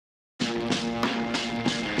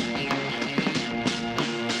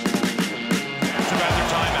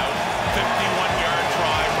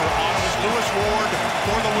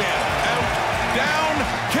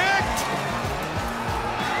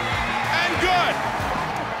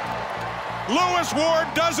Lewis Ward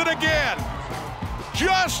does it again.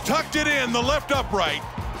 Just tucked it in the left upright.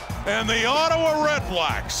 And the Ottawa Red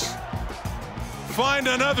Blacks find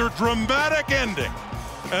another dramatic ending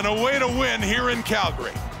and a way to win here in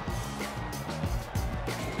Calgary.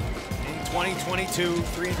 In 2022,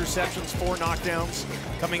 3 interceptions, 4 knockdowns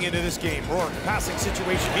coming into this game. Rourke, passing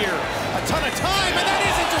situation here. A ton of time, and that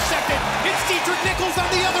is intercepted. It's Dietrich Nichols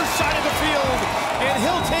on the other side of the field, and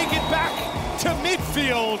he'll take it back to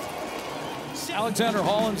midfield. Alexander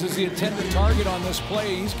Hollins is the intended target on this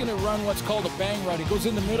play. He's going to run what's called a bang run. He goes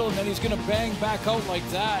in the middle, and then he's going to bang back out like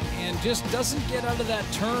that, and just doesn't get out of that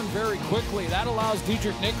turn very quickly. That allows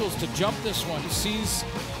Dietrich Nichols to jump this one. He sees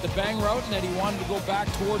the bang route, and then he wanted to go back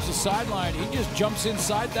towards the sideline. He just jumps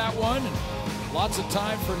inside that one, and lots of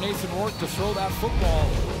time for Nathan Rourke to throw that football.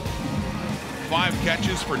 5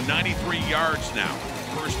 catches for 93 yards now.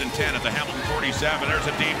 1st and 10 at the Hamilton 47. There's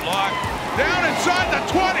a deep block. Down inside the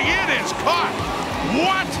 20. It is caught.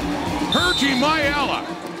 What? Hergy Mayala.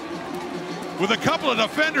 With a couple of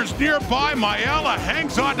defenders nearby, Mayala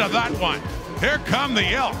hangs on to that one. Here come the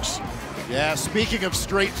Elks. Yeah, speaking of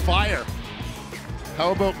straight fire,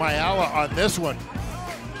 how about Mayala on this one? 2nd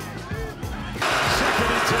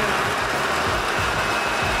and 10.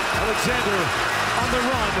 Alexander on the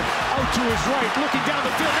run, out to his right, looking down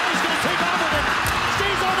the field. Now he's going to take off with it.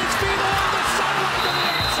 Stays on his feet along the sideline to the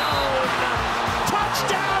end zone.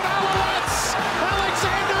 Touchdown, Alouettes!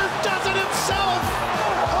 Alexander does it himself.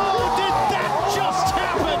 Oh, did that just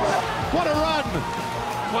happen? What a run!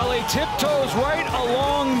 Well, he tiptoes right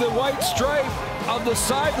along the white stripe of the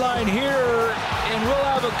sideline here, and we'll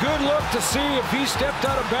have a good look to see if he stepped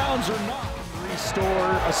out of bounds or not. Restore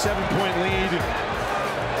a 7-point lead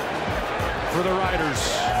for the Riders.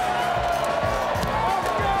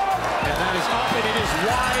 And that is up, and it is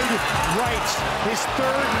wide right. His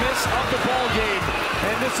 3rd miss of the ball game.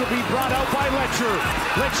 And this will be brought out by Letcher.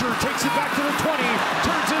 Letcher takes it back to the 20,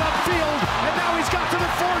 turns it upfield, and now he's got to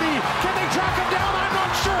the 40. Can they track him down? I'm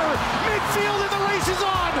not sure. Midfield, and the race is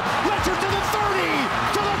on. Letcher to the 30,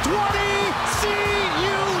 to the 20. See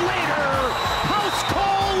you later. House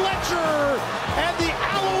call Letcher, and the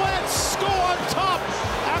Alouettes go on top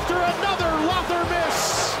after another Lother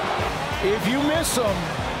miss. If you miss him,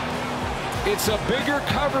 it's a bigger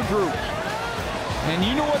cover group. And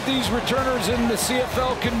you know what these returners in the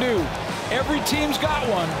CFL can do. Every team's got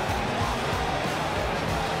one.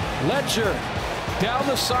 Letcher down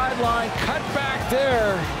the sideline, cut back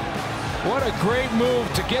there. What a great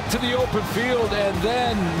move to get to the open field, and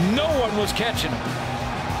then no one was catching him.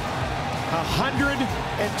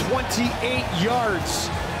 128 yards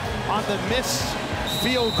on the missed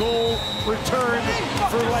field goal return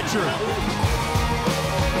for Letcher.